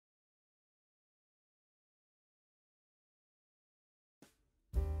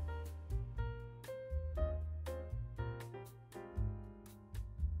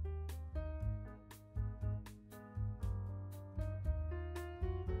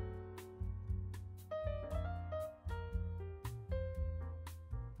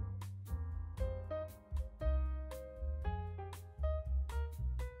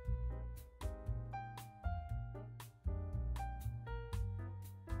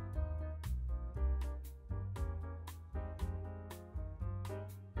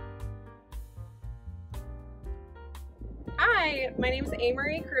Hi, my name is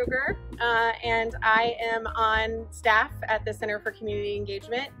Amory Kruger, and I am on staff at the Center for Community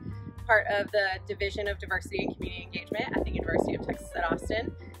Engagement, part of the Division of Diversity and Community Engagement at the University of Texas at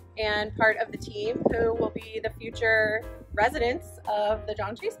Austin, and part of the team who will be the future residents of the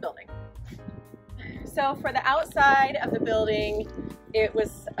John Chase building. So for the outside of the building, it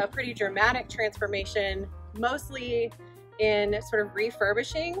was a pretty dramatic transformation, mostly in sort of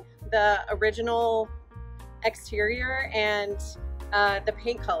refurbishing the original exterior and the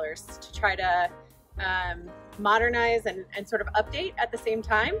paint colors to try to modernize and sort of update at the same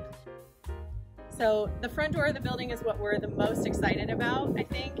time. So the front door of the building is what we're the most excited about. I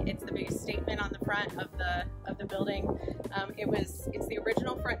think it's the biggest statement on the front of the building. It's the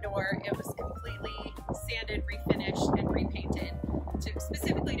original front door. It was completely sanded, refinished, and repainted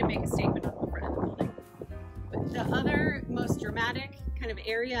specifically to make a statement on the front of the building. But the other most dramatic kind of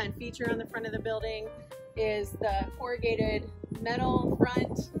area and feature on the front of the building is the corrugated metal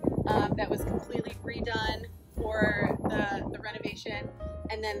front that was completely redone for the renovation,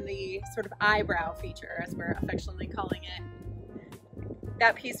 and then the sort of eyebrow feature, as we're affectionately calling it.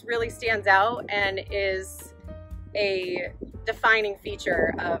 That piece really stands out and is a defining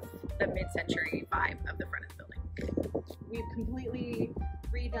feature of the mid-century vibe of the front of the building. We've completely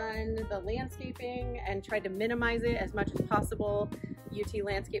redone the landscaping and tried to minimize it as much as possible. UT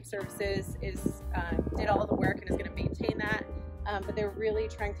Landscape Services did all the work and is going to maintain that, but they're really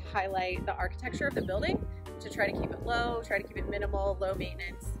trying to highlight the architecture of the building to try to keep it low, try to keep it minimal, low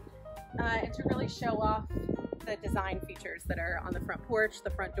maintenance, and to really show off the design features that are on the front porch, the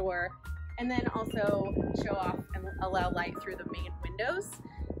front door, and then also show off and allow light through the main windows.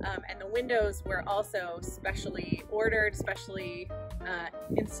 And the windows were also specially ordered, specially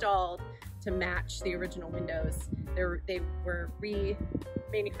installed to match the original windows. They were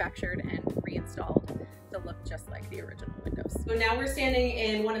remanufactured and reinstalled to look just like the original windows. So now we're standing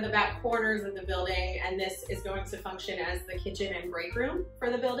in one of the back corners of the building, and this is going to function as the kitchen and break room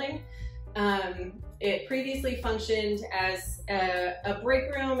for the building. It previously functioned as a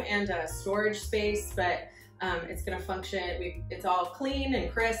break room and a storage space, but it's going to function, it's all clean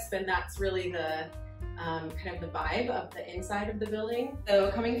and crisp, and that's really the kind of the vibe of the inside of the building. So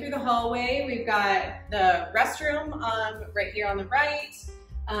coming through the hallway, we've got the restroom right here on the right,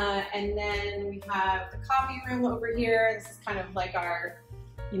 and then we have the coffee room over here. This is kind of like our,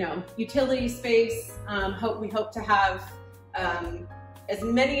 utility space. We hope to have as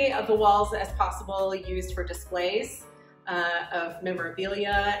many of the walls as possible used for displays of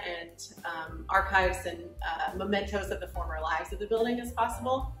memorabilia and archives and mementos of the former lives of the building as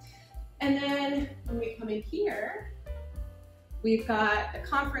possible. And then when we come in here, we've got the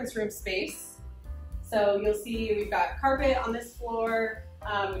conference room space. So you'll see we've got carpet on this floor.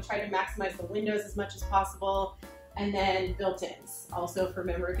 We try to maximize the windows as much as possible. And then built-ins, also for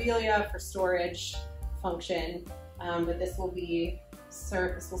memorabilia, for storage function. But this will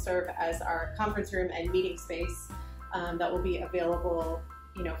serve as our conference room and meeting space that will be available,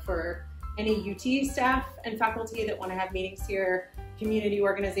 for any UT staff and faculty that want to have meetings here, community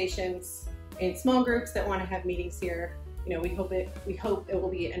organizations and small groups that want to have meetings here. We hope it will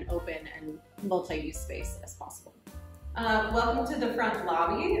be an open and multi-use space as possible. Welcome to the front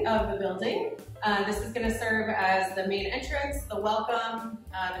lobby of the building. This is going to serve as the main entrance, the welcome,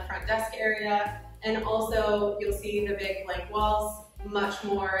 the front desk area, and also you'll see the big blank walls, much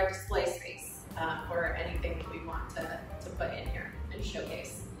more display space for anything that we want to put in here and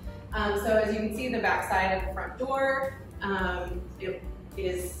showcase. So as you can see, the back side of the front door it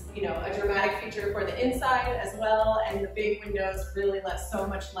is, a dramatic feature for the inside as well, and the big windows really let so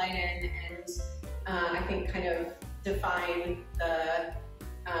much light in and I think kind of define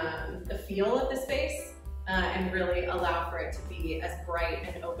the feel of the space and really allow for it to be as bright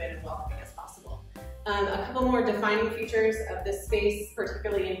and open and welcoming as possible. A couple more defining features of this space,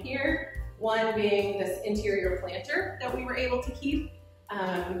 particularly in here, one being this interior planter that we were able to keep.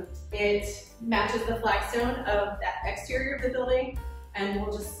 It matches the flagstone of that exterior of the building and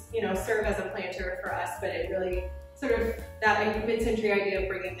will just, serve as a planter for us, but it really sort of that mid-century idea of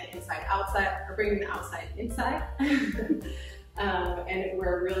bringing the inside outside, or bringing the outside inside. And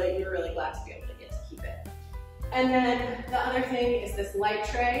we're really glad to be able to get to keep it. And then the other thing is this light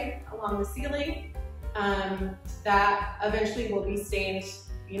tray along the ceiling that eventually will be stained,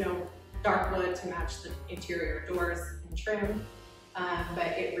 dark wood to match the interior doors and trim. But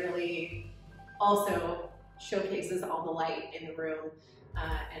it really also showcases all the light in the room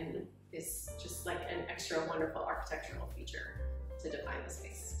and is just like an extra wonderful architectural feature to define the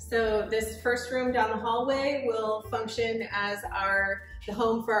space. So this first room down the hallway will function as the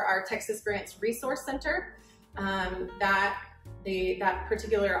home for our Texas Grants Resource Center. That That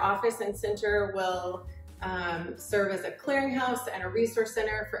particular office and center will serve as a clearinghouse and a resource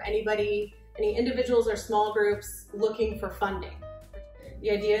center for any individuals or small groups looking for funding. The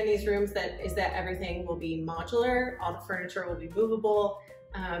idea in these rooms is that everything will be modular, all the furniture will be movable,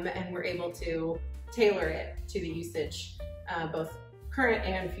 and we're able to tailor it to the usage, both current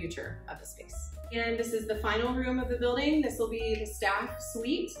and future of the space. And this is the final room of the building. This will be the staff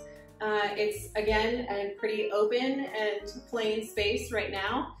suite. It's, again, a pretty open and plain space right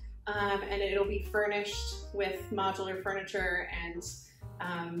now, and it'll be furnished with modular furniture and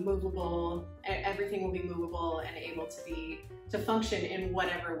movable. Everything will be movable and able to function in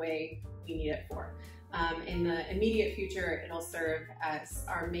whatever way we need it for. In the immediate future, it'll serve as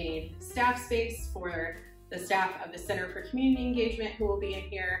our main staff space for the staff of the Center for Community Engagement who will be in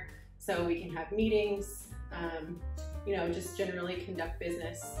here, so we can have meetings, just generally conduct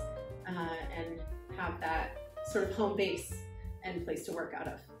business and have that sort of home base and place to work out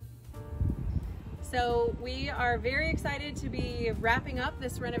of. So we are very excited to be wrapping up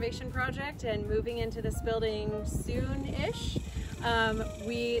this renovation project and moving into this building soon-ish.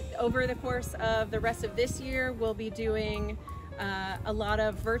 Over the course of the rest of this year, we'll be doing a lot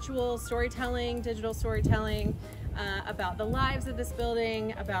of virtual storytelling, digital storytelling about the lives of this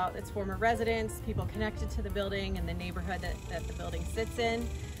building, about its former residents, people connected to the building and the neighborhood that the building sits in.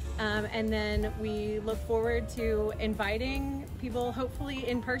 And then we look forward to inviting people, hopefully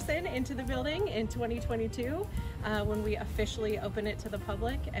in person, into the building in 2022 when we officially open it to the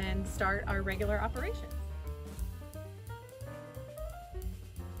public and start our regular operations.